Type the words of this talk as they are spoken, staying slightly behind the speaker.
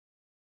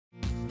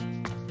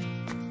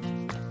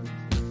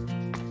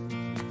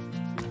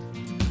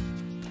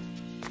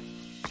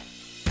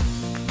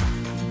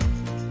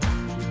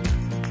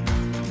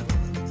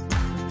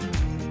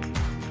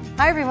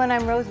Hi everyone,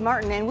 I'm Rose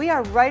Martin, and we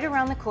are right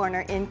around the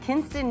corner in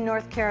Kinston,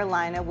 North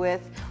Carolina with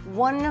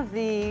one of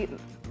the,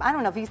 I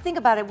don't know, if you think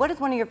about it, what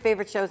is one of your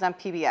favorite shows on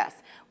PBS?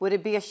 Would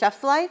it be A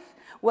Chef's Life?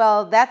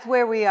 Well, that's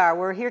where we are.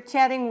 We're here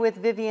chatting with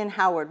Vivian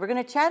Howard. We're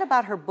going to chat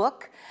about her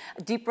book,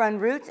 Deep Run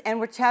Roots, and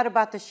we'll chat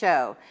about the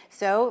show.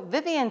 So,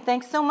 Vivian,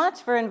 thanks so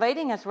much for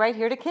inviting us right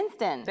here to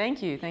Kinston.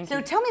 Thank you, thank you.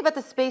 So tell me about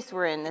the space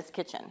we're in, this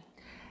kitchen.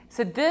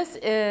 So this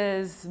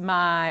is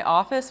my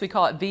office. We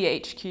call it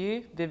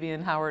VHQ,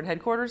 Vivian Howard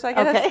Headquarters, I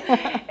guess.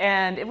 Okay.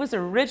 And it was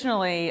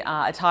originally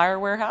a tire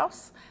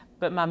warehouse,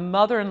 but my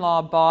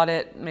mother-in-law bought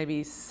it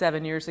maybe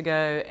 7 years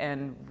ago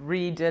and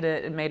redid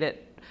it and made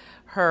it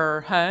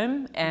her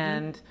home,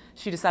 and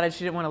she decided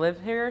she didn't want to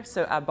live here,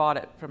 so I bought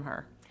it from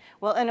her.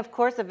 Well, and of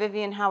course, a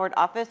Vivian Howard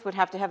office would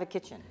have to have a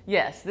kitchen.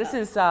 Yes, this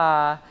is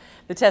the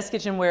test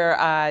kitchen where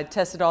I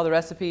tested all the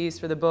recipes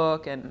for the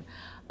book, and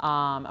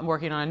I'm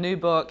working on a new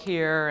book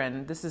here,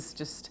 and this is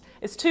just,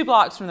 it's 2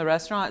 blocks from the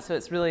restaurant, so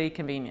it's really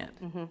convenient.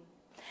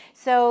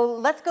 So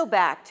let's go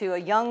back to a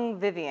young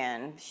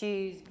Vivian.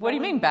 She's What do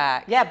you mean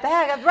back? Yeah,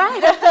 back,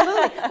 right,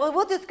 absolutely. Well,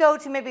 we'll just go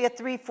to maybe a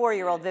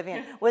 3-4-year-old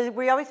Vivian.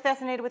 Were you always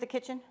fascinated with the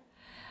kitchen?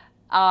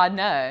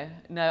 No,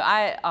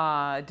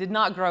 I did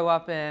not grow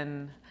up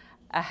in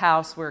a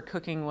house where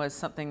cooking was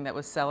something that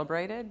was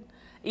celebrated.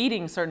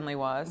 Eating certainly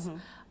was,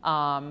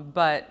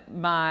 but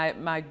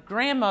my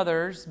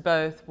grandmothers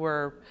both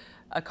were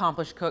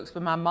accomplished cooks,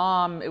 but my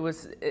mom, it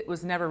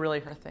was never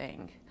really her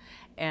thing.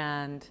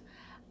 And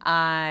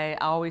I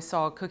always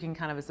saw cooking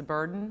kind of as a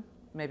burden,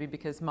 maybe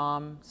because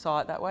mom saw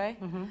it that way.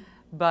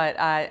 But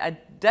I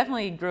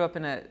definitely grew up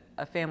in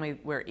a family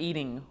where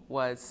eating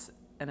was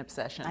an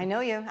obsession. I know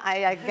you.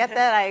 I get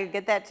that. I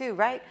get that too,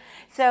 right?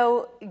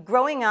 So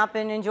growing up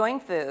and enjoying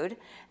food,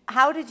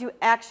 how did you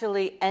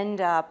actually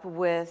end up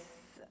with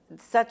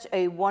such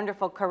a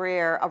wonderful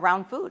career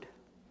around food?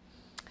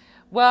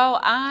 Well,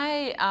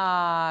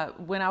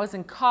 when I was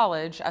in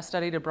college, I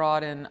studied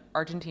abroad in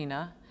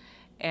Argentina,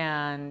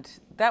 and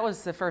that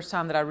was the first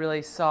time that I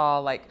really saw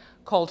like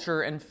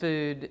culture and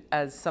food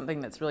as something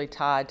that's really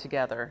tied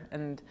together.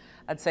 And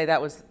I'd say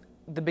that was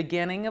the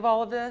beginning of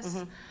all of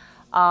this.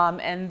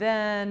 And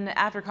then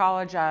after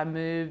college, I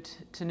moved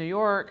to New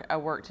York. I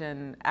worked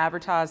in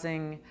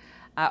advertising.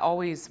 I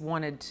always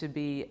wanted to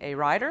be a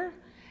writer.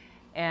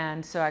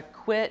 And so I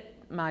quit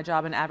my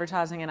job in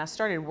advertising and I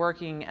started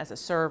working as a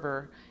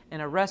server in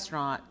a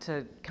restaurant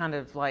to kind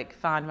of like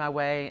find my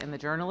way in the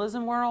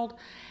journalism world.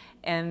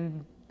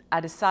 And I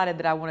decided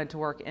that I wanted to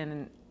work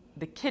in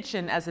the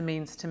kitchen as a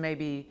means to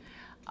maybe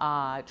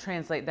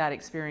translate that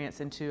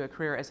experience into a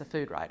career as a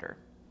food writer.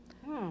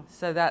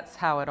 So that's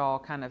how it all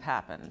kind of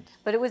happened.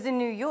 But it was in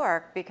New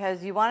York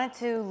because you wanted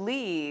to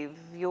leave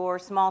your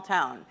small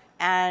town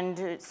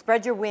and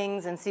spread your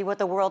wings and see what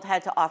the world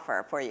had to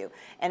offer for you.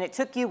 And it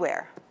took you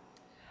where?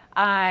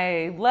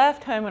 I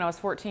left home when I was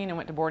 14 and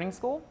went to boarding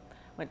school.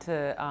 Went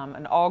to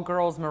an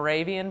all-girls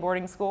Moravian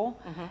boarding school.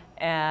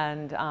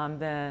 And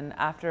then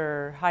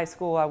after high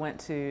school, I went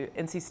to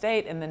NC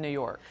State and then New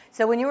York.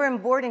 So when you were in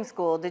boarding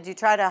school, did you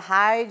try to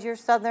hide your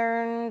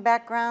Southern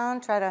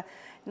background, try to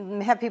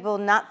have people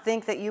not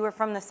think that you were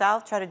from the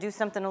South, try to do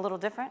something a little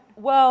different?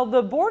 Well,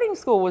 the boarding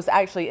school was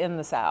actually in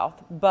the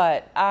South,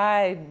 but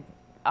I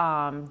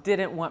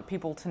didn't want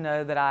people to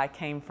know that I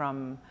came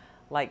from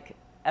like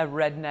a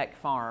redneck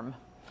farm.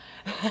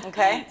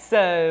 Okay.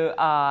 So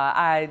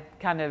I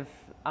kind of,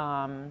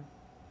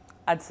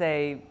 I'd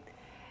say,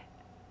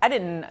 I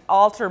didn't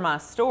alter my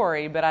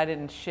story, but I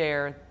didn't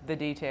share the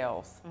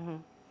details.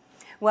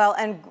 Well,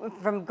 and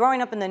from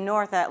growing up in the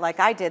North,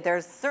 like I did,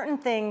 there's certain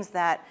things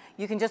that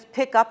you can just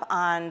pick up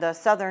on the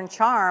Southern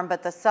charm,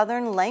 but the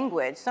Southern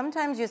language,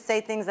 sometimes you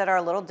say things that are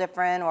a little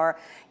different, or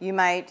you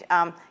might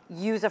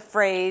use a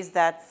phrase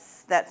that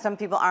some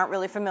people aren't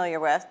really familiar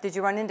with. Did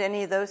you run into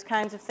any of those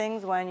kinds of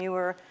things when you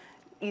were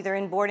either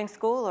in boarding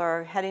school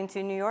or heading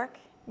to New York?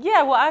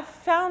 Yeah, well,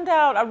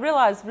 I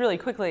realized really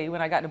quickly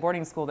when I got to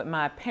boarding school that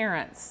my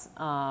parents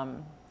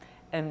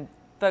and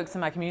folks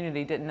in my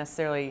community didn't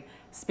necessarily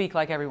speak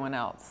like everyone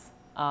else.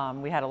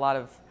 We had a lot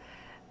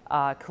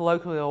of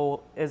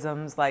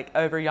colloquialisms like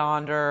over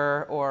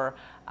yonder or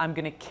I'm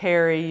gonna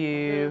carry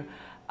you.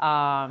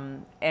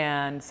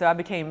 And so I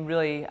became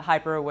really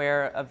hyper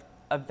aware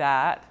of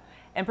that.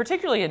 And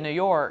particularly in New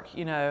York,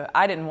 you know,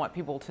 I didn't want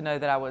people to know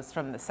that I was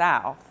from the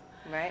South.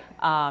 Right.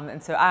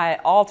 And so I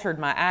altered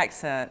my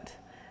accent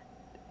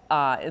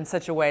in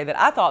such a way that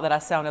I thought that I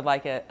sounded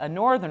like a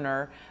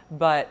Northerner,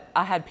 but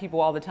I had people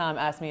all the time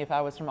ask me if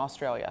I was from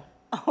Australia.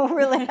 Oh,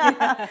 really?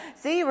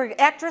 See, you were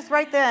actress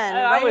right then.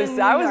 I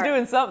was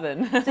doing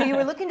something. So you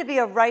were looking to be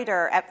a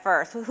writer at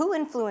first. Who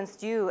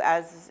influenced you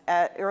as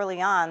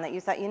early on that you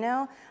thought, you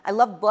know, I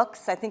love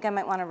books, I think I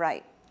might want to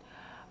write?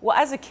 Well,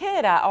 as a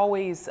kid, I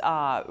always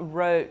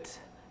wrote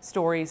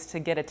stories to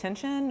get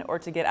attention or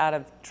to get out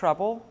of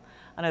trouble.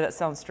 I know that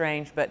sounds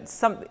strange, but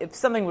if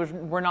something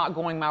were not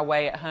going my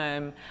way at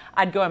home,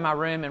 I'd go in my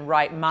room and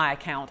write my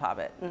account of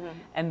it.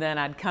 And then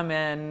I'd come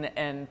in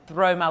and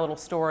throw my little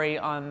story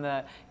on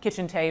the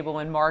kitchen table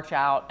and march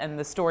out, and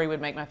the story would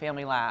make my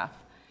family laugh.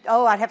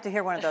 Oh, I'd have to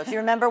hear one of those. Do you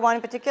remember one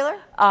in particular?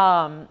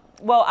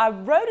 Well, I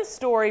wrote a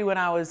story when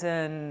I was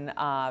in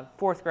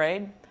 4th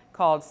grade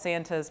called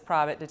Santa's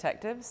Private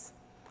Detectives,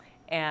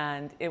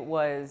 and it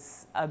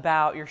was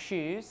about your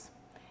shoes.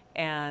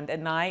 And at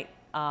night,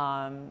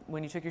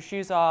 when you took your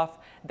shoes off,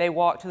 they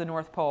walked to the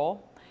North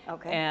Pole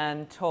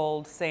and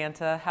told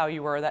Santa how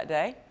you were that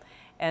day.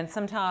 And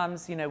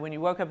sometimes, you know, when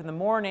you woke up in the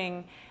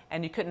morning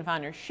and you couldn't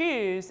find your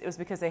shoes, it was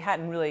because they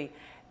hadn't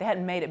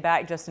made it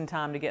back just in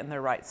time to get in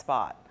their right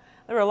spot.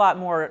 There were a lot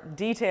more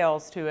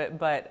details to it,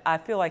 but I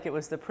feel like it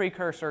was the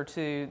precursor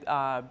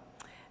to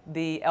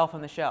the Elf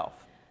on the Shelf.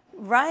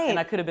 Right. And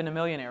I could have been a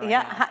millionaire right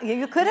now. Yeah,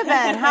 you could have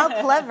been.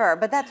 How clever.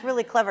 But that's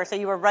really clever. So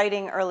you were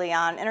writing early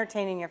on,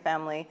 entertaining your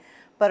family,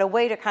 but a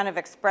way to kind of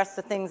express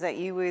the things that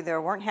you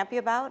either weren't happy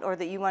about or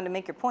that you wanted to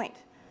make your point.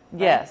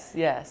 Right? Yes,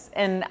 yes.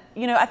 And,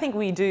 you know, I think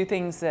we do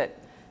things that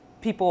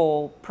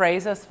people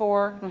praise us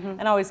for,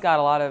 and I always got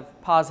a lot of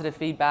positive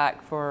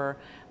feedback for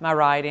my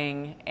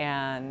writing,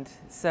 and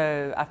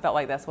so I felt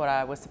like that's what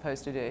I was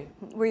supposed to do.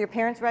 Were your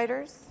parents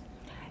writers?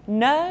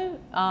 No,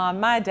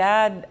 my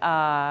dad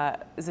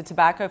is a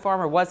tobacco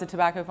farmer, was a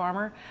tobacco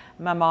farmer.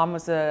 My mom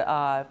was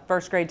a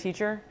 1st grade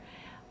teacher.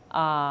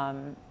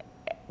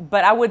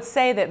 But I would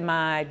say that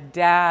my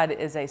dad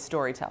is a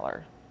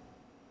storyteller.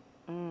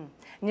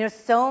 You know,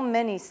 so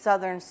many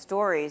Southern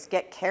stories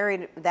get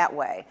carried that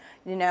way,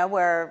 you know,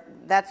 where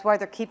that's why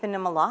they're keeping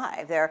them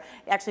alive. They're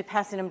actually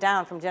passing them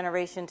down from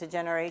generation to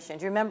generation.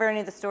 Do you remember any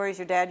of the stories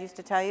your dad used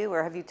to tell you,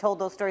 or have you told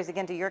those stories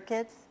again to your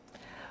kids?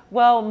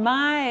 Well,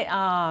 my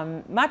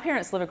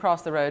parents live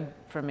across the road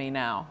from me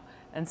now,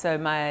 and so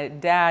my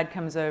dad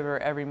comes over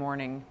every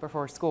morning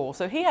before school.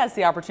 So he has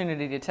the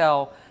opportunity to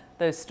tell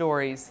those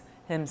stories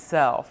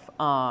himself.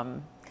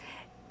 And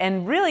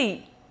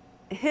really,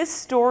 his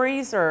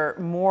stories are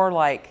more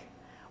like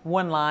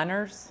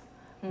one-liners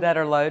that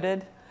are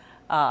loaded.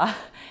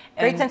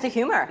 Great sense of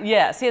humor.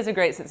 Yes, he has a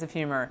great sense of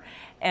humor.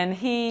 And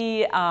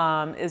he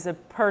is a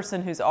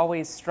person who's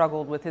always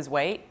struggled with his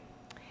weight.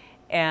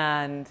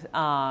 And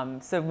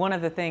so one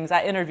of the things,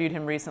 I interviewed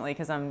him recently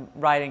because I'm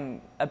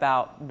writing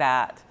about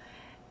that.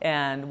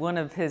 And one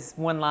of his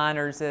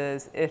one-liners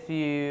is, if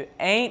you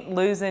ain't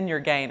losing, you're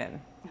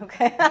gaining.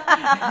 Okay.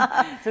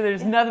 So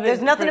there's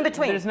nothing in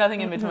between. There's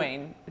nothing in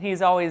between.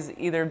 He's always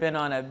either been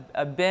on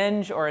a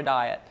binge or a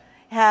diet.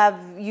 Have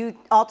you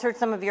altered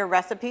some of your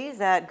recipes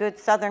at Good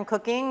Southern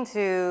Cooking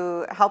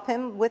to help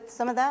him with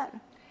some of that?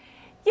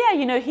 Yeah,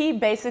 you know, he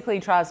basically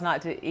tries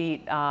not to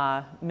eat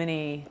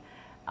many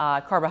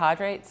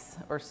carbohydrates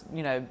or,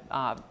 you know,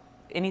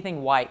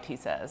 anything white, he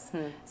says.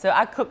 So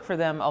I cook for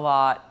them a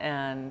lot,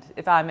 and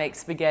if I make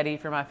spaghetti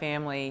for my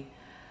family,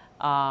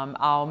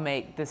 I'll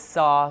make this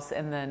sauce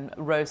and then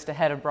roast a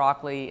head of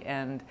broccoli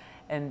and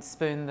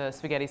spoon the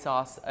spaghetti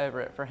sauce over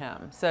it for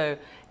him. So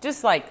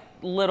just like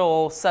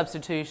little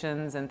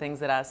substitutions and things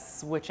that I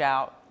switch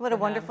out. What a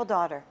wonderful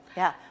daughter.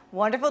 Yeah,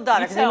 wonderful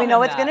daughter, because tell we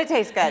know him it's going to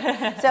taste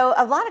good. So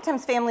a lot of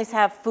times families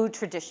have food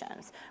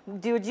traditions.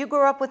 Did you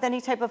grow up with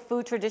any type of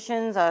food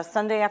traditions, a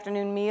Sunday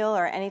afternoon meal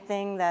or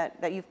anything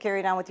that you've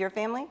carried on with your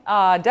family?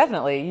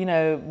 Definitely. You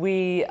know,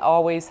 we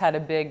always had a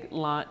big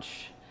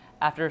lunch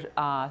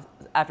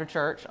after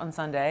church on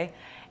Sunday,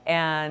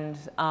 and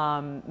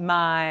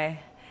my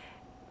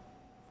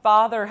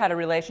father had a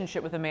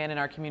relationship with a man in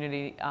our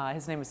community.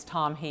 His name was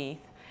Tom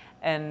Heath,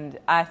 and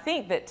I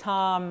think that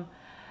Tom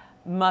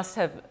must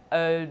have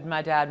owed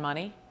my dad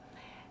money,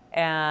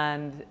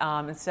 and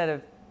instead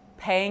of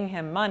paying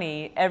him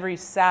money, every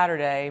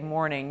Saturday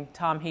morning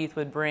Tom Heath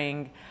would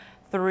bring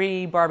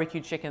 3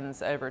 barbecue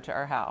chickens over to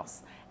our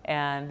house,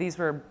 and these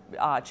were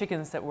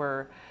chickens that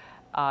were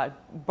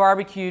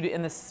barbecued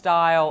in the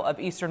style of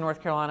Eastern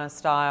North Carolina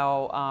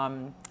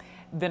style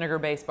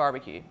vinegar-based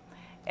barbecue.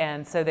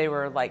 And so they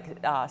were like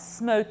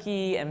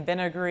smoky and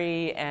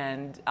vinegary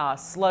and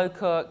slow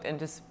cooked and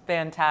just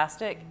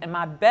fantastic. And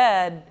my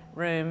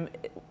bedroom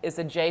is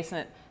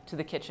adjacent to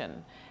the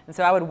kitchen. And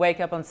so I would wake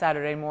up on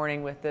Saturday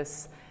morning with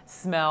this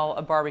smell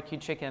of barbecue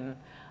chicken.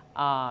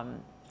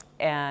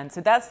 And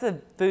so that's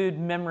the food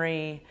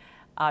memory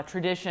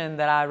tradition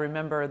that I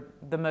remember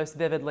the most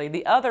vividly.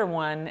 The other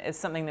one is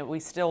something that we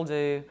still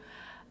do,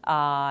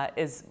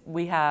 is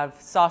we have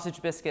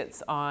sausage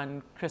biscuits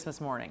on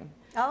Christmas morning.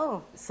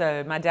 Oh.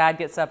 So my dad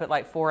gets up at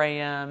like 4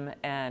 a.m.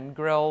 and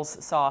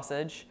grills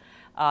sausage,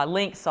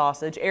 link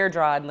sausage,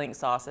 air-dried link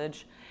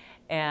sausage.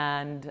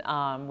 And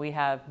we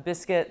have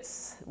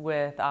biscuits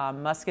with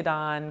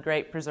muscadine,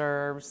 grape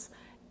preserves,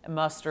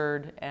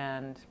 mustard,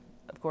 and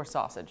of course,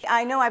 sausage.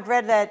 I know I've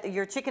read that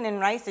your chicken and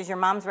rice is your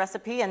mom's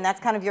recipe, and that's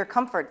kind of your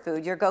comfort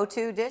food, your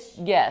go-to dish?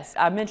 Yes.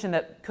 I mentioned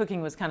that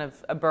cooking was kind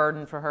of a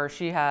burden for her.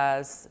 She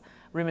has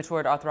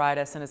rheumatoid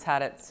arthritis and has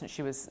had it since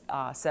she was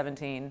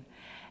 17.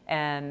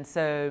 And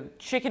so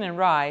chicken and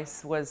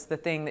rice was the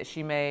thing that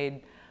she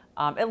made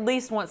at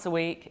least once a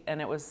week, and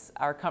it was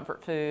our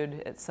comfort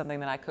food. It's something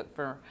that I cook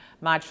for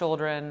my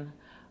children.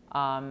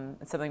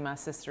 It's something my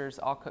sisters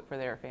all cook for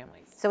their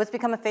families. So it's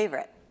become a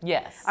favorite?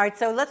 Yes. All right,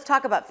 so let's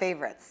talk about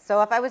favorites.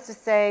 So if I was to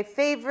say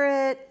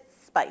favorite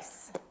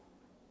spice.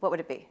 what would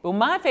it be? Well,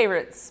 my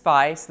favorite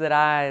spice that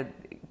I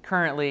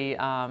currently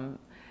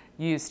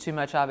use too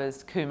much of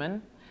is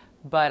cumin,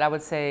 but I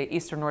would say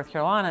Eastern North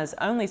Carolina's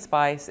only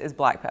spice is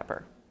black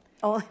pepper.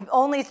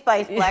 Only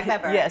spice, black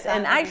pepper. Yes,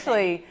 and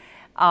actually,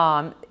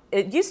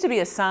 it used to be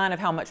a sign of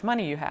how much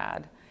money you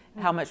had,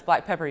 how much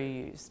black pepper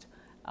you used.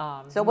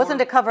 So it wasn't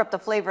to cover up the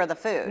flavor of the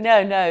food? No,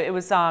 it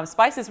was,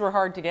 spices were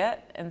hard to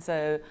get, and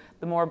so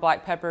the more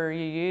black pepper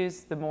you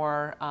used, the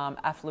more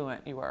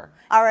affluent you were.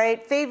 All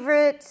right,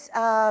 favorite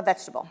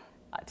vegetable?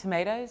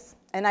 Tomatoes.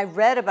 And I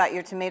read about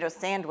your tomato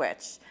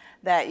sandwich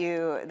that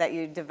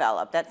you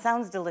developed. That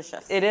sounds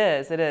delicious. It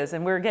is,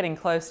 and we're getting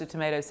close to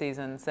tomato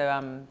season, so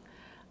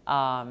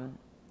I'm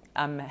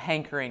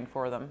hankering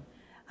for them.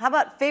 How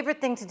about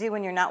favorite thing to do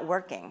when you're not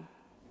working?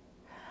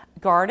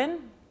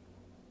 Garden.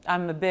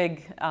 I'm a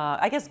big,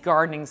 I guess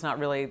gardening's not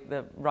really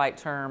the right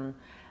term.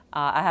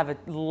 I have a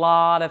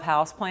lot of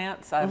house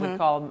plants. I would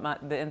call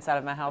the inside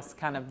of my house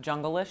kind of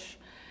jungle-ish.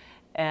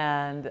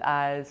 And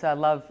so I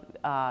love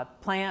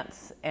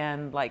plants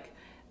and like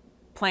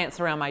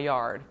plants around my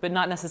yard, but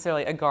not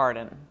necessarily a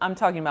garden. I'm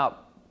talking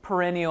about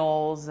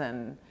perennials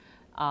and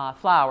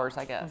flowers,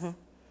 I guess.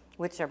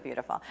 Which are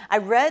beautiful. I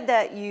read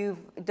that you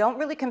don't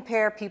really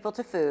compare people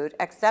to food,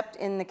 except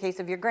in the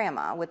case of your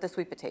grandma with the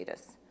sweet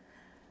potatoes.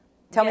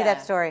 Tell me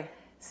that story.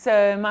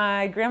 So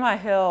my Grandma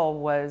Hill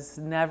was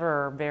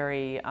never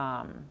very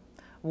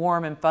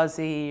warm and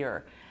fuzzy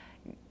or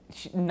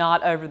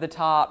not over the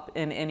top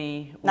in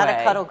any way. Not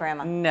a cuddle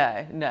grandma.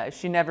 No.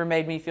 She never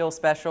made me feel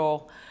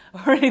special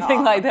or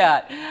anything like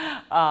that.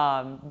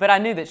 But I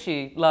knew that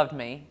she loved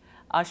me.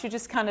 She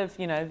just kind of,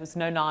 was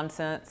no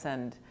nonsense,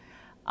 and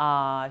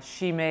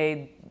she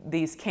made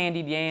these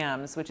candied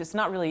yams, which it's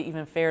not really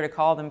even fair to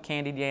call them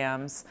candied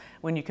yams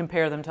when you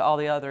compare them to all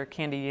the other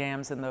candied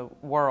yams in the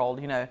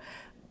world.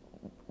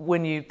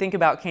 When you think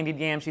about candied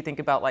yams, you think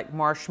about like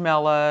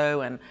marshmallow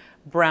and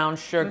brown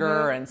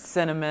sugar and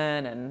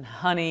cinnamon and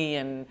honey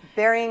and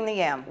burying the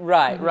yam.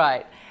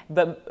 Right.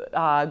 But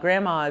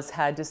Grandma's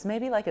had just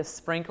maybe like a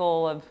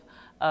sprinkle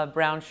of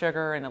brown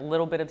sugar and a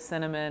little bit of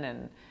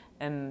cinnamon,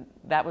 and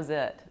that was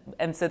it.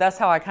 And so that's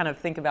how I kind of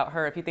think about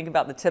her. If you think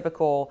about the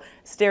typical,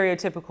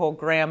 stereotypical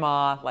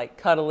grandma, like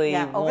cuddly,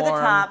 warm, over the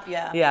top,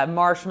 yeah,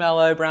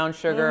 marshmallow, brown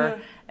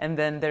sugar, and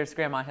then there's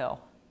Grandma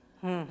Hill.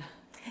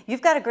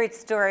 You've got a great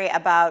story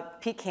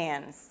about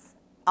pecans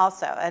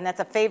also, and that's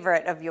a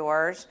favorite of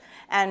yours.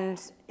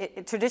 And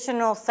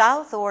traditional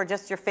South, or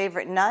just your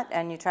favorite nut,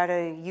 and you try to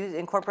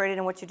incorporate it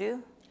in what you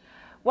do?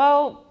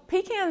 Well,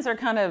 pecans are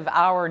kind of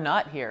our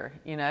nut here.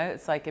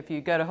 It's like if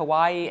you go to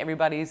Hawaii,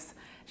 everybody's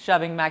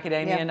shoving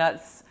macadamia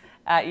nuts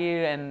at you,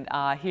 and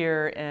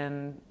here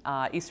in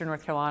Eastern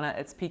North Carolina,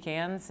 it's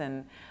pecans.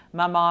 And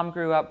my mom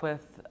grew up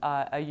with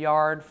a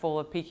yard full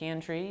of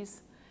pecan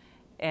trees,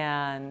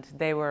 and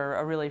they were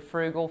a really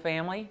frugal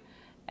family.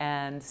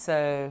 And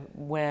so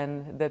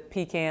when the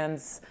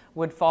pecans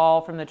would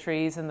fall from the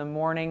trees in the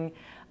morning,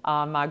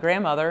 my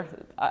grandmother,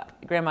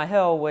 Grandma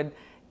Hill, would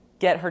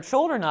get her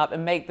children up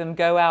and make them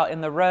go out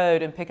in the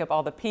road and pick up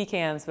all the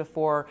pecans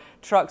before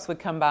trucks would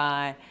come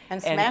by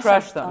and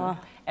crush them.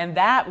 And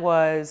that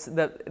was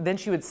then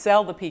she would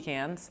sell the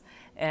pecans,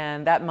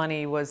 and that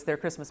money was their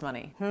Christmas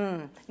money.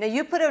 Now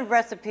you put a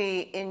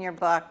recipe in your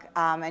book,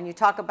 and you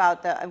talk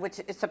about which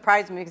it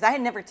surprised me because I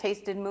had never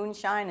tasted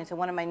moonshine until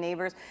one of my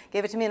neighbors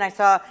gave it to me, and I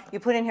saw you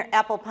put in here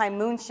apple pie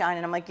moonshine,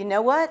 and I'm like, you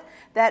know what?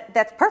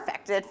 That's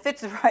perfect. It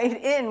fits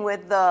right in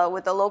with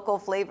the local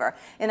flavor.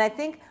 And I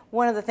think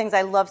one of the things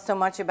I love so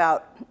much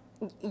about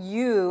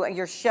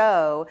your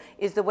show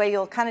is the way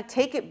you'll kind of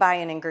take it by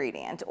an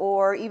ingredient,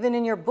 or even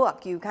in your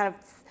book, you kind of,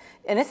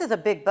 and this is a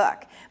big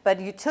book,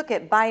 but you took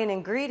it by an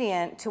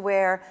ingredient to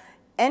where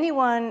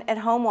anyone at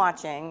home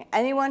watching,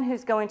 anyone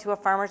who's going to a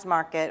farmer's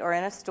market or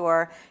in a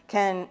store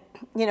can,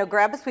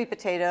 grab a sweet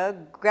potato,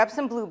 grab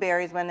some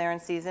blueberries when they're in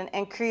season,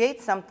 and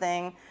create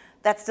something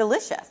that's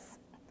delicious.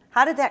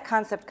 How did that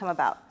concept come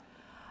about?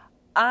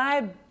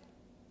 I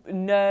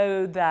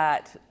know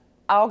that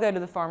I'll go to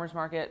the farmer's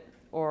market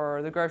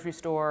or the grocery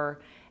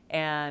store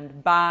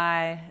and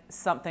buy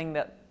something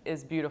that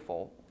is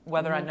beautiful,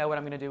 whether I know what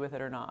I'm going to do with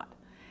it or not.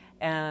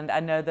 And I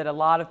know that a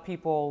lot of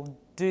people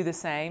do the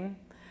same,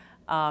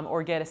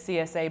 or get a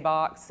CSA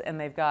box and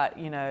they've got,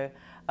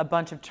 a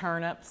bunch of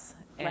turnips,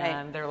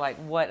 and they're like,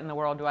 what in the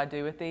world do I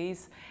do with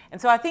these? And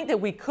so I think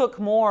that we cook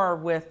more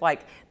with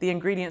like the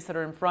ingredients that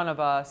are in front of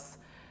us,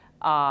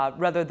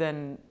 rather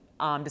than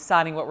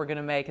deciding what we're going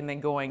to make and then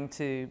going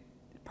to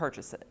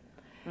purchase it.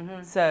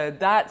 So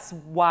that's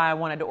why I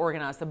wanted to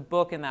organize the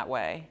book in that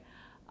way.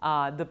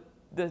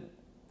 The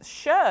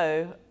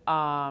show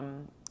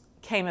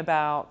came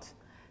about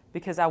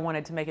because I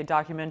wanted to make a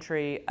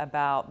documentary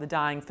about the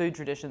dying food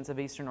traditions of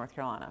Eastern North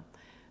Carolina.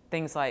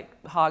 Things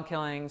like hog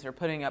killings or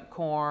putting up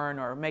corn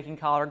or making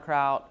collard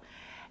kraut.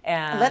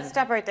 And let's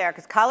stop right there,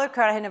 because collard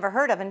kraut I had never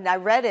heard of, and I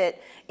read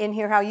it in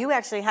here how you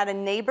actually had a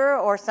neighbor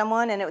or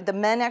someone, and the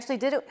men actually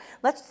did it.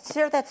 Let's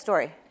share that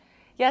story.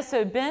 Yeah,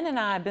 so Ben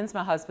and Ben's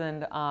my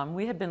husband,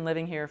 we had been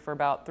living here for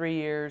about 3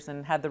 years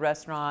and had the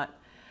restaurant.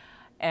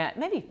 and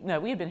maybe, no,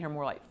 we had been here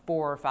more like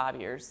 4 or 5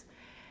 years.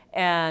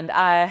 And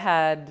I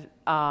had,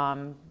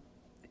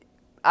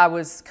 I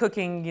was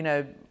cooking, you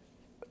know,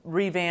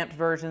 revamped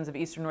versions of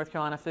Eastern North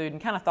Carolina food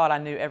and kind of thought I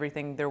knew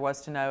everything there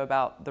was to know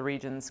about the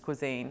region's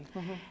cuisine.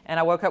 And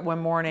I woke up one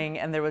morning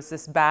and there was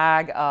this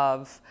bag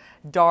of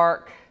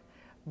dark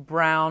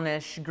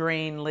brownish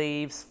green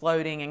leaves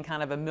floating in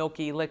kind of a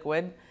milky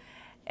liquid,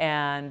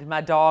 and my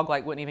dog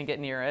like wouldn't even get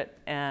near it.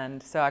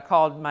 And so I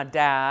called my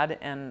dad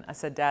and I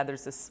said, Dad,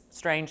 there's this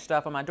strange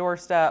stuff on my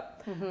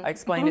doorstep. I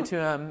explained it to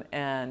him,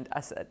 and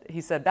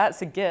he said,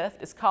 that's a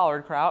gift, it's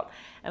collard kraut,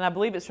 and I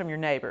believe it's from your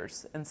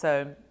neighbors. And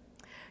so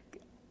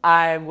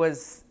I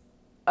was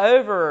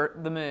over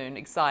the moon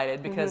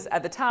excited because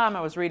at the time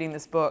I was reading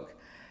this book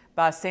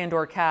by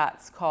Sandor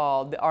Katz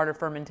called The Art of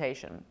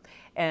Fermentation.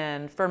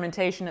 And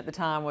fermentation at the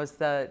time was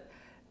the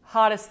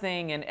hottest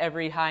thing in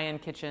every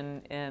high-end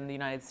kitchen in the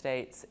United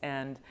States.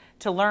 And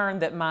to learn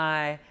that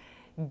my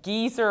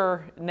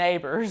geezer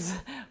neighbors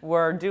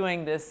were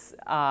doing this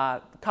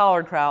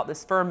collard kraut,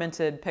 this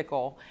fermented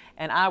pickle,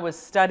 and I was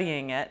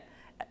studying it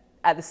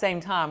at the same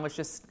time was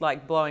just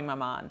like blowing my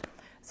mind.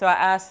 So I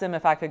asked them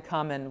if I could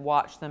come and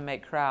watch them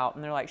make kraut,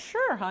 and they're like,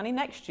 sure, honey,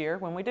 next year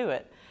when we do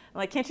it. I'm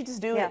like, can't you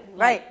just do it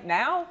like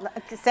now?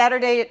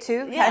 Saturday at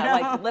 2? Yeah,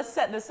 like, let's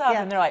set this up.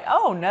 And they're like,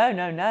 oh, no,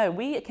 no, no.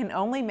 We can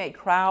only make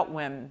kraut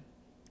when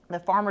the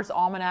Farmer's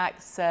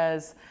Almanac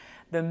says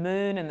the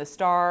moon and the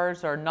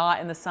stars are not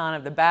in the sign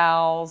of the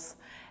bowels,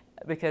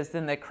 because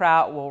then the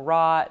kraut will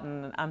rot.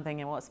 And I'm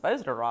thinking, well, it's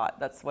supposed to rot.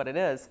 That's what it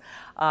is.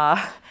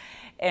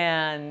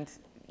 And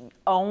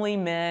only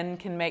men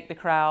can make the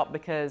kraut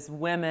because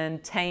women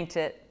taint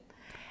it.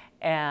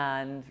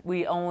 And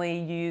we only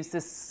use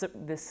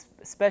this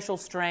special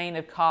strain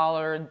of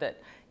collard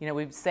that, you know,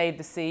 we've saved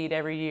the seed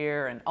every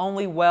year, and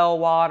only well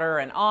water,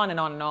 and on and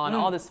on and on,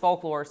 all this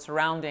folklore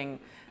surrounding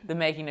the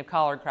making of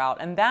collard kraut.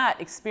 And that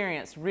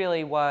experience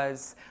really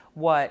was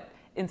what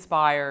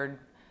inspired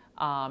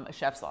A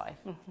Chef's Life.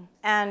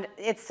 And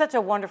it's such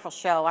a wonderful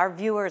show. Our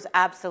viewers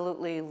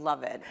absolutely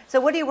love it. So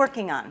what are you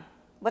working on?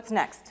 What's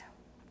next?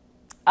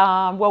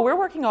 Well, we're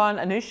working on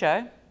a new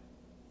show,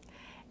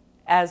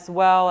 as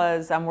well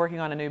as I'm working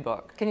on a new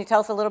book. Can you tell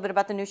us a little bit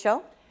about the new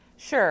show?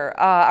 Sure.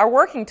 Our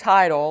working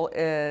title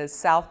is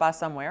South by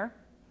Somewhere,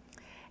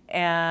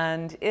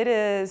 and it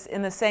is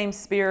in the same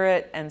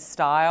spirit and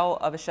style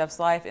of A Chef's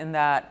Life, in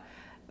that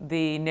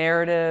the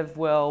narrative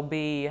will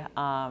be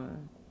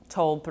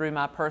told through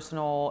my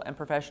personal and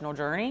professional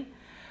journey.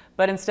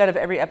 But instead of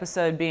every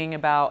episode being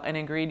about an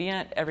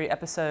ingredient, every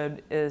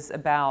episode is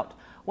about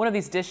one of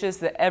these dishes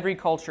that every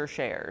culture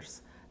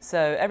shares.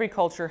 So every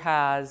culture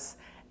has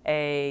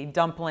a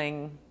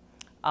dumpling,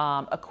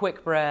 a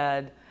quick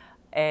bread,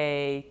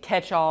 a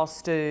catch-all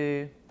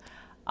stew,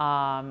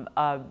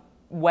 a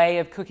way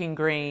of cooking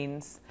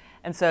greens.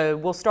 And so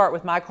we'll start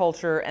with my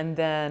culture, and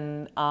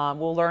then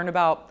we'll learn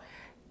about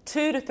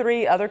 2 to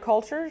 3 other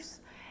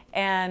cultures.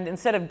 And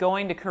instead of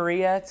going to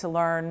Korea to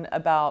learn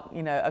about,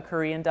 you know, a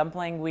Korean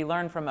dumpling, we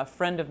learn from a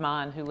friend of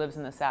mine who lives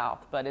in the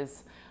South, but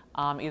is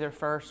either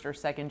first or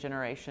second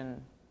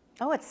generation.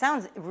 Oh, it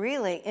sounds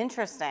really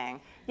interesting.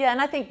 Yeah, and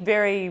I think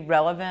very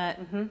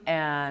relevant,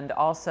 and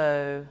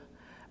also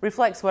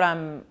reflects what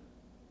I'm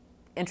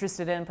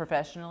interested in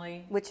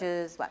professionally. Which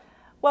is what?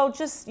 Well,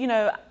 just, you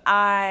know,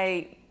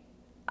 I've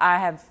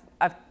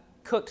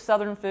cooked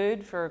Southern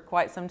food for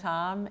quite some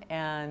time,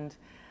 and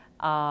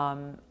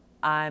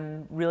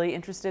I'm really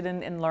interested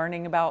in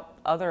learning about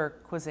other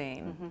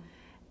cuisine,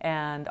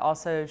 and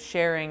also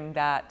sharing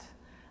that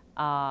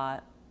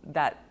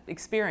that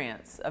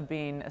experience of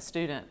being a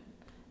student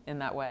in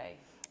that way.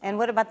 And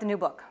what about the new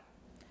book?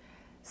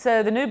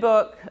 So the new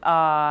book,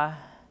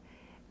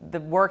 the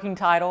working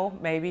title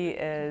maybe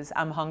is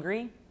I'm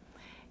Hungry.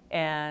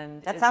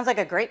 And that sounds like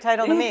a great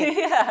title to me.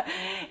 Yeah,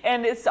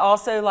 and it's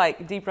also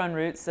like Deep Run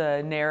Roots,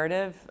 a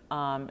narrative,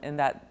 in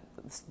that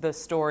the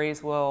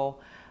stories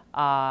will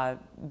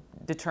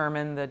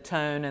determine the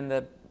tone and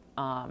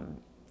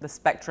the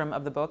spectrum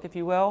of the book, if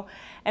you will.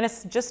 And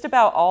it's just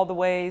about all the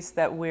ways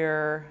that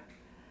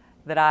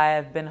I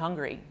have been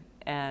hungry.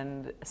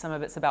 And some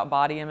of it's about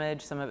body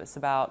image, some of it's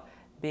about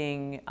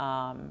being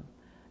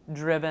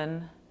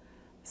driven,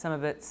 some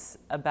of it's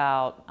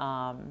about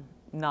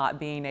not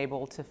being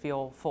able to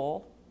feel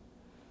full.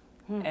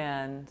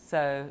 And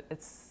so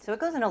it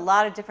goes in a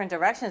lot of different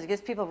directions. It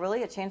gives people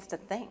really a chance to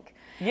think.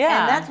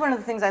 Yeah. And that's one of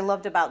the things I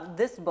loved about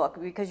this book,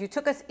 because you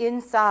took us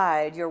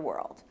inside your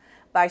world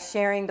by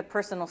sharing the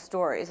personal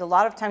stories. A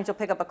lot of times you'll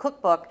pick up a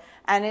cookbook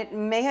and it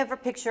may have a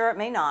picture, it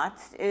may not.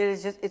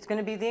 It's going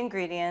to be the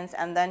ingredients,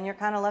 and then you're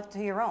kind of left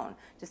to your own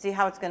to see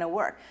how it's going to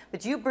work.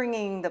 But you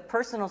bringing the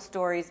personal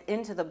stories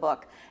into the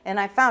book, and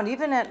I found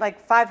even at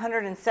like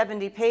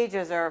 570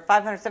 pages or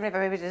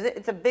 575 pages,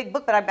 it's a big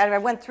book, but I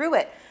went through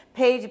it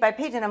page by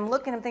page, and I'm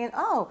thinking,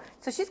 oh,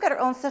 so she's got her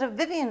own set of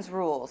Vivian's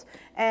rules.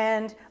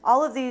 And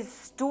all of these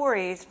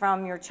stories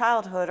from your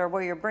childhood or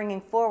where you're bringing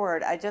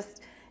forward,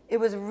 it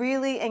was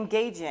really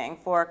engaging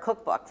for a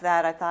cookbook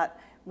that I thought,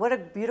 what a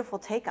beautiful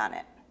take on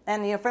it.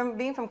 And you know,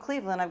 being from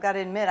Cleveland, I've got to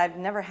admit, I've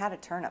never had a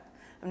turnip.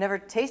 I've never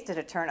tasted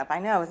a turnip. I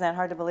know, isn't that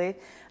hard to believe?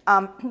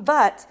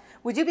 But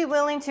would you be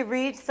willing to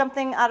read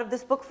something out of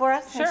this book for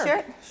us and share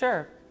it?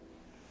 Sure.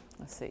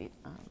 Let's see.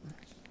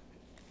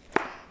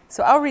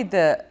 So I'll read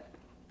the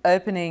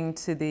opening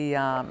to the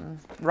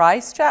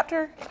rice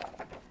chapter.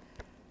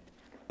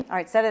 All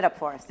right, set it up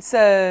for us.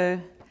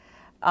 So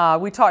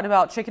we talked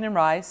about chicken and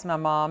rice, my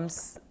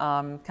mom's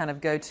kind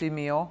of go-to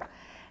meal.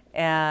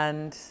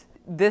 And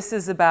this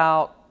is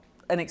about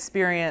an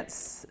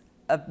experience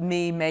of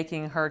me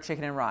making her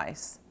chicken and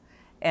rice.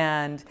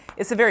 And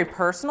it's a very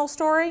personal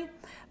story,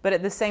 but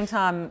at the same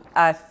time,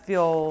 I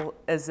feel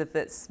as if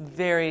it's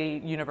very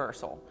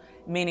universal,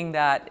 meaning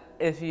that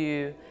if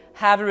you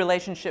have a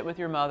relationship with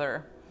your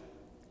mother,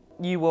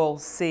 you will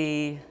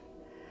see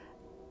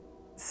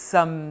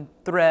some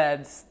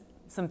threads,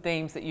 some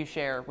themes that you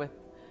share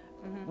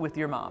with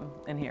your mom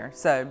in here.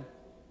 So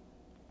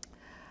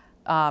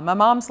my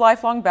mom's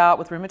lifelong bout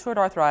with rheumatoid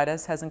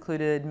arthritis has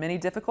included many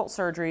difficult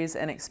surgeries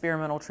and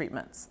experimental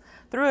treatments.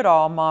 Through it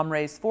all, Mom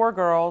raised 4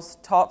 girls,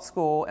 taught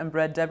school, and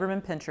bred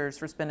Doberman pinschers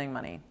for spending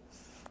money.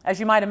 As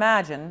you might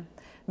imagine,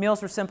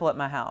 meals were simple at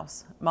my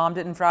house. Mom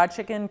didn't fry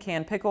chicken,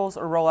 can pickles,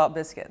 or roll out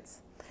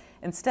biscuits.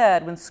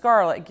 Instead, when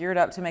Scarlett geared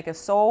up to make a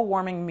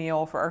soul-warming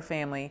meal for our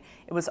family,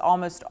 it was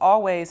almost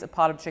always a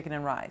pot of chicken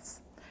and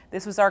rice.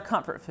 This was our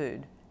comfort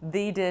food,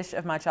 the dish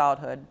of my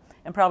childhood,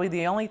 and probably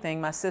the only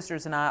thing my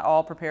sisters and I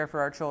all prepare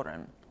for our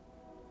children.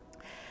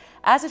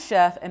 As a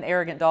chef and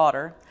arrogant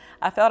daughter,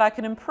 I felt I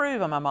could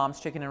improve on my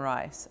mom's chicken and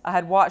rice. I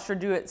had watched her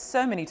do it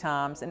so many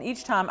times, and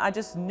each time I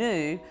just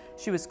knew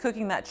she was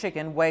cooking that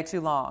chicken way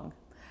too long.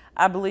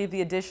 I believe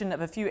the addition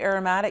of a few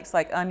aromatics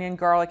like onion,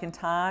 garlic, and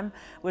thyme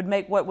would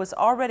make what was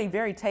already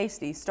very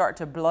tasty start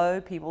to blow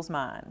people's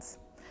minds.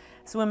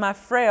 So when my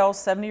frail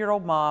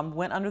 70-year-old mom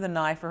went under the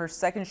knife for her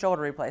second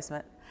shoulder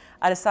replacement,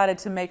 I decided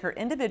to make her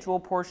individual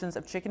portions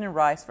of chicken and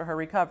rice for her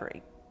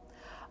recovery.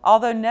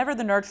 Although never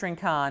the nurturing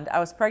kind, I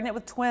was pregnant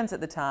with twins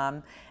at the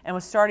time and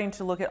was starting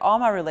to look at all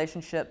my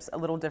relationships a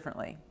little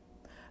differently.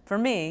 For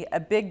me, a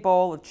big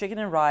bowl of chicken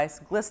and rice,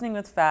 glistening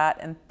with fat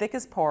and thick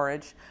as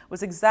porridge,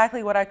 was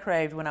exactly what I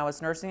craved when I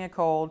was nursing a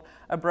cold,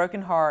 a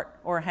broken heart,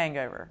 or a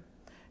hangover.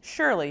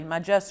 Surely my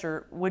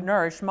gesture would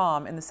nourish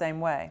Mom in the same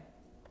way.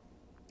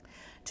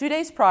 2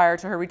 days prior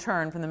to her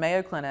return from the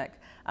Mayo Clinic,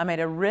 I made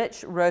a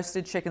rich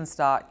roasted chicken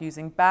stock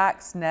using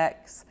backs,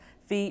 necks,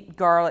 feet,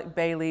 garlic,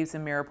 bay leaves,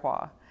 and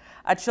mirepoix.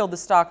 I chilled the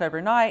stock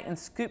overnight and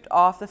scooped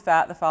off the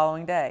fat the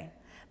following day.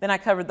 Then I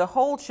covered the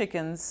whole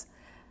chickens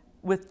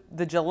with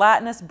the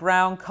gelatinous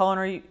brown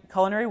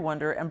culinary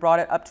wonder and brought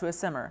it up to a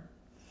simmer.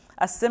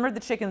 I simmered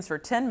the chickens for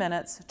 10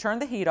 minutes, turned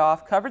the heat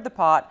off, covered the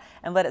pot,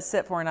 and let it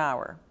sit for an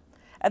hour.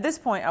 At this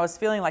point, I was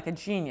feeling like a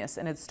genius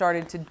and had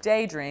started to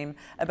daydream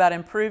about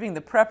improving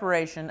the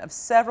preparation of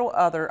several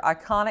other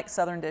iconic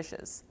Southern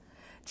dishes.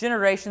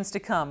 Generations to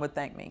come would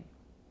thank me.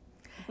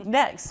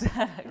 Next,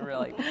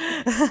 really.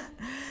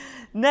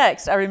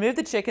 Next, I removed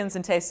the chickens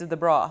and tasted the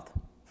broth.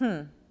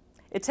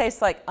 It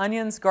tastes like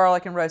onions,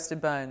 garlic, and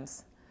roasted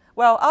bones.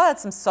 Well, I'll add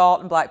some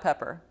salt and black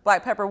pepper.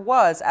 Black pepper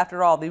was,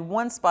 after all, the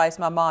one spice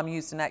my mom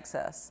used in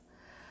excess.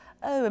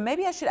 Oh, and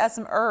maybe I should add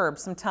some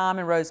herbs, some thyme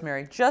and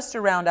rosemary, just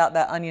to round out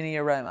that oniony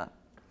aroma.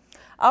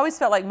 I always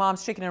felt like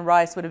Mom's chicken and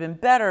rice would have been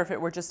better if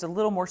it were just a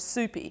little more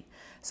soupy.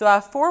 So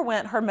I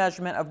forewent her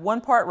measurement of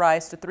 1 part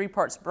rice to 3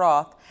 parts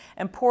broth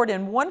and poured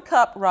in 1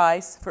 cup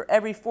rice for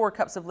every 4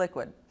 cups of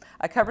liquid.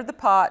 I covered the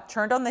pot,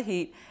 turned on the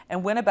heat,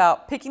 and went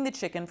about picking the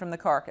chicken from the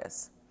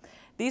carcass.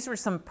 These were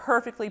some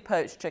perfectly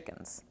poached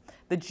chickens.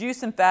 The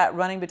juice and fat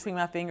running between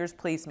my fingers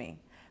pleased me,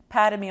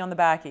 patted me on the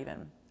back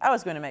even. I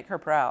was going to make her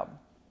proud.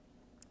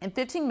 In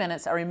 15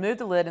 minutes, I removed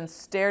the lid and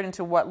stared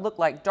into what looked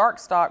like dark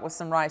stock with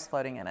some rice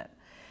floating in it.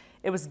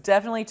 It was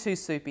definitely too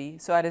soupy,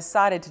 so I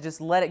decided to just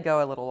let it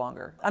go a little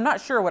longer. I'm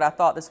not sure what I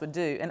thought this would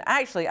do, and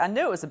actually I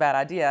knew it was a bad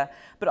idea,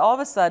 but all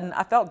of a sudden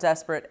I felt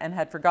desperate and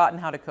had forgotten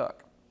how to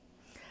cook.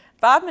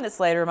 5 minutes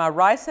later, my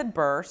rice had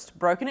burst,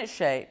 broken its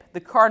shape, the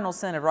cardinal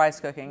sin of rice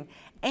cooking,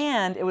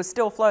 and it was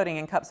still floating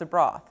in cups of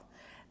broth.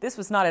 This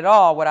was not at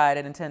all what I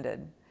had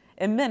intended.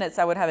 In minutes,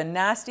 I would have a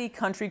nasty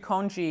country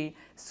congee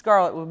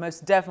Scarlett would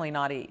most definitely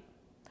not eat.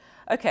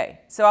 Okay,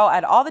 so I'll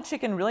add all the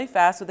chicken really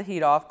fast with the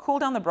heat off, cool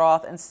down the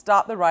broth, and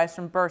stop the rice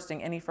from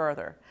bursting any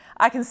further.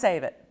 I can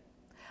save it.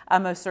 I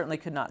most certainly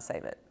could not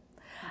save it.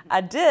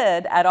 I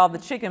did add all the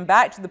chicken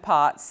back to the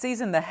pot,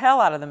 seasoned the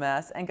hell out of the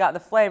mess, and got the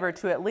flavor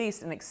to at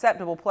least an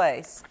acceptable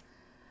place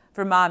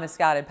for my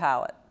misguided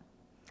palate.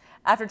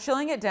 After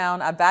chilling it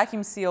down, I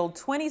vacuum sealed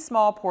 20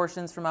 small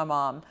portions for my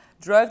mom,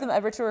 drove them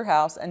over to her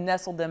house, and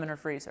nestled them in her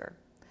freezer.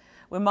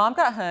 When Mom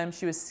got home,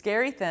 she was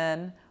scary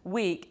thin,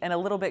 weak, and a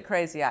little bit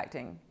crazy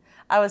acting.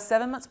 I was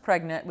 7 months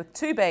pregnant with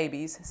 2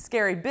 babies,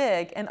 scary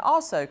big, and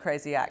also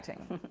crazy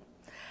acting.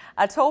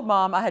 I told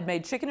Mom I had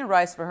made chicken and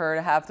rice for her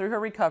to have through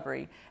her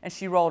recovery, and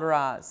she rolled her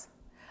eyes.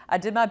 I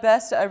did my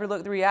best to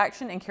overlook the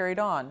reaction and carried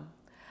on.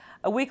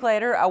 A week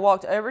later, I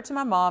walked over to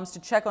my mom's to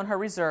check on her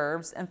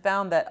reserves and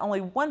found that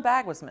only 1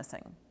 bag was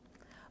missing.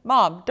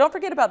 Mom, don't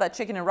forget about that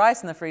chicken and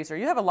rice in the freezer.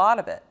 You have a lot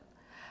of it.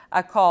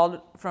 I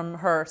called from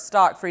her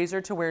stock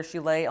freezer to where she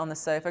lay on the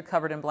sofa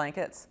covered in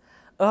blankets.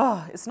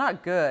 Ugh, it's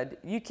not good.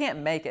 You can't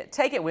make it.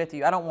 Take it with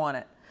you. I don't want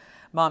it.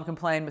 Mom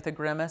complained with a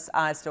grimace,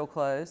 eyes still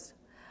closed.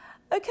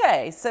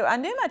 Okay, so I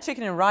knew my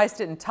chicken and rice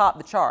didn't top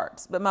the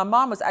charts, but my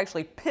mom was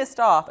actually pissed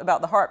off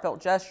about the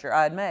heartfelt gesture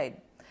I had made.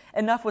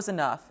 Enough was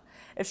enough.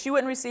 If she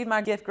wouldn't receive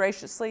my gift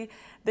graciously,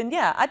 then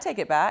yeah, I'd take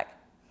it back.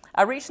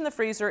 I reached in the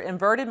freezer,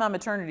 inverted my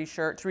maternity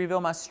shirt to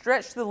reveal my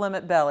stretched to the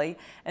limit belly,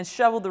 and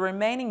shoveled the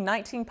remaining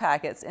 19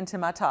 packets into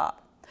my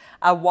top.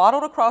 I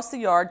waddled across the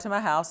yard to my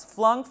house,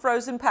 flung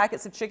frozen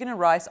packets of chicken and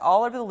rice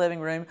all over the living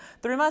room,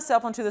 threw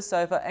myself onto the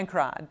sofa, and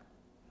cried.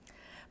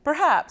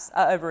 Perhaps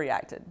I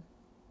overreacted.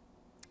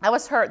 I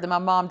was hurt that my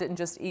mom didn't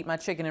just eat my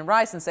chicken and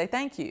rice and say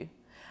thank you.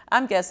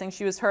 I'm guessing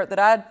she was hurt that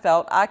I'd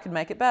felt I could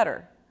make it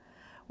better.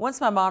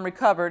 Once my mom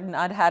recovered and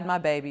I'd had my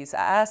babies, I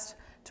asked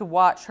to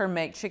watch her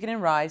make chicken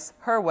and rice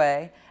her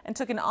way and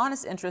took an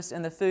honest interest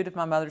in the food of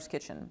my mother's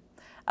kitchen.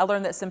 I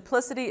learned that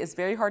simplicity is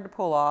very hard to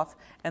pull off,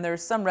 and there are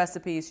some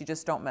recipes you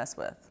just don't mess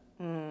with.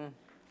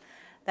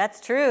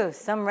 That's true.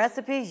 Some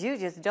recipes, you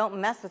just don't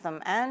mess with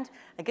them. And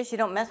I guess you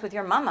don't mess with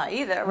your mama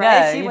either,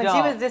 right? No, When she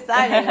was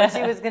deciding what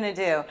she was going to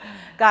do.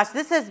 Gosh,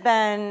 this has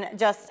been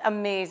just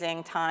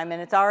amazing time,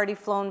 and it's already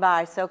flown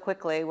by so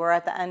quickly. We're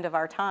at the end of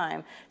our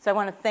time. So I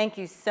want to thank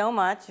you so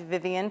much,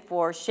 Vivian,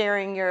 for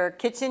sharing your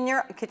kitchen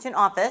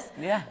office.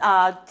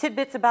 Yeah.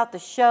 Tidbits about the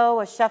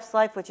show, A Chef's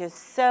Life, which is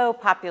so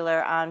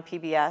popular on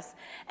PBS,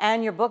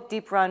 and your book,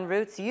 Deep Run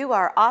Roots. You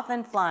are off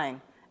and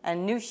flying. A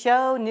new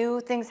show,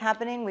 new things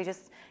happening. We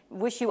just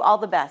wish you all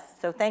the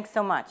best. So thanks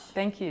so much.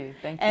 Thank you.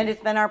 Thank you. And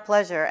it's been our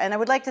pleasure. And I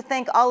would like to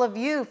thank all of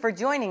you for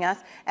joining us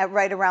at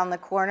Right Around the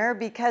Corner,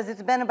 because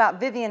it's been about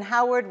Vivian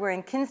Howard. We're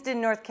in Kinston,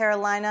 North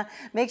Carolina.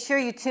 Make sure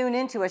you tune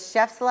into A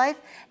Chef's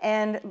Life,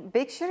 and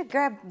make sure to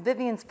grab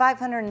Vivian's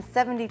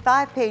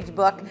 575-page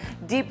book,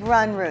 Deep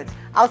Run Roots.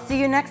 I'll see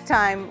you next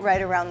time,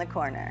 Right Around the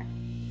Corner.